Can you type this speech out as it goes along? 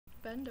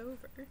bend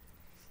over.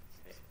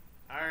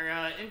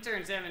 Our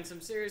intern's having some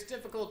serious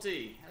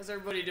difficulty. How's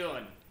everybody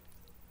doing?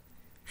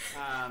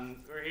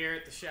 We're here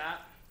at the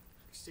shop.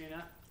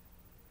 Christina,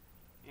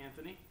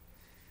 Anthony.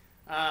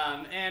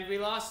 And we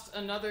lost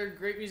another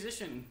great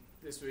musician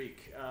this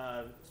week.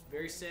 It's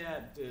very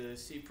sad to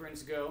see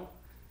Prince go.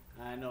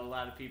 I know a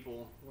lot of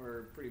people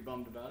were pretty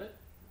bummed about it.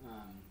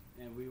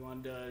 And we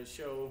wanted to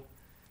show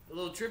a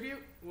little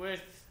tribute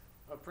with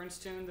a Prince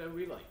tune that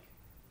we like.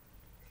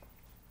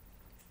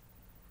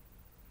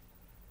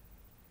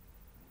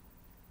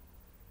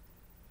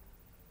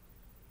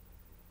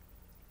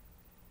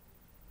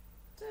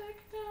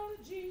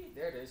 Technology.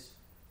 There it is.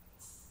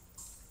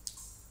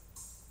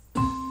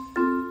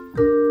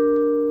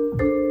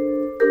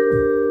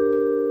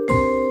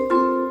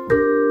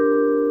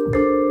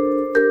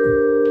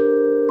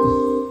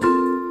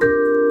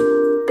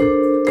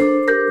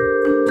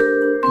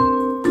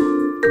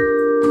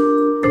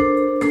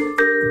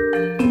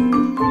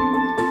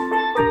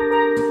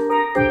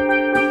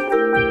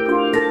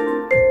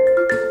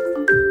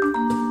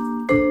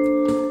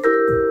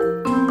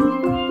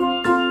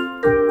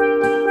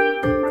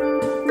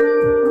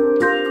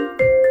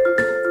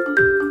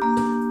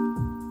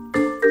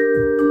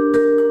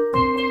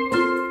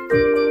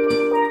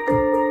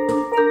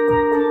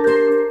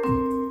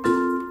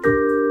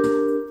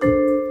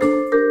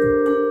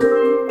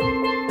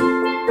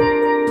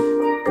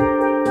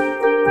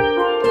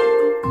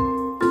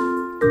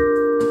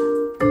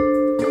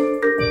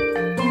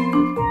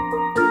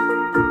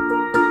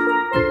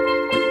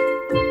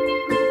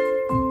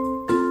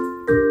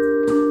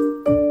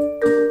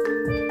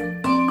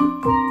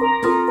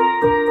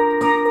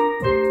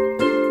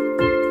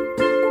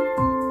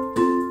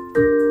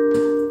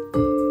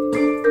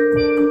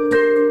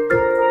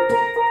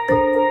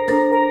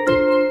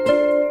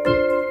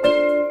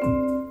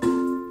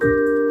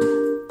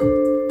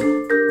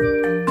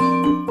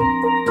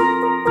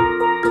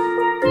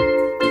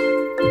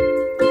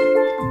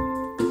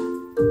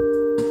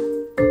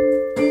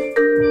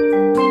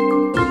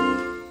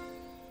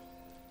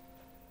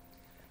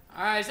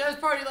 Alright, so that's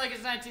Party Like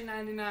It's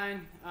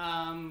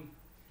 1999.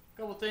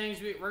 Couple things.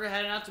 We're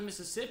heading out to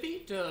Mississippi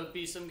to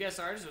be some guest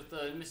artists with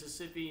the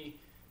Mississippi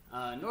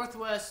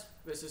Northwest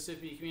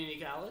Mississippi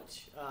Community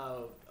College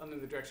under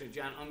the direction of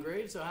John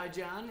Ungrade. So hi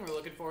John, we're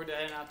looking forward to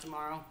heading out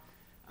tomorrow.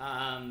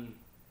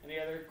 Any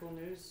other cool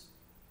news?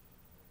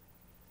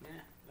 Yeah,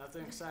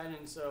 nothing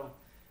exciting. So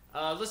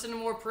listen to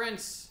more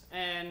Prince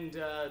and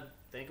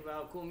think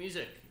about cool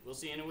music. We'll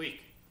see you in a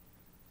week.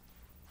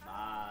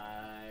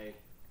 Bye.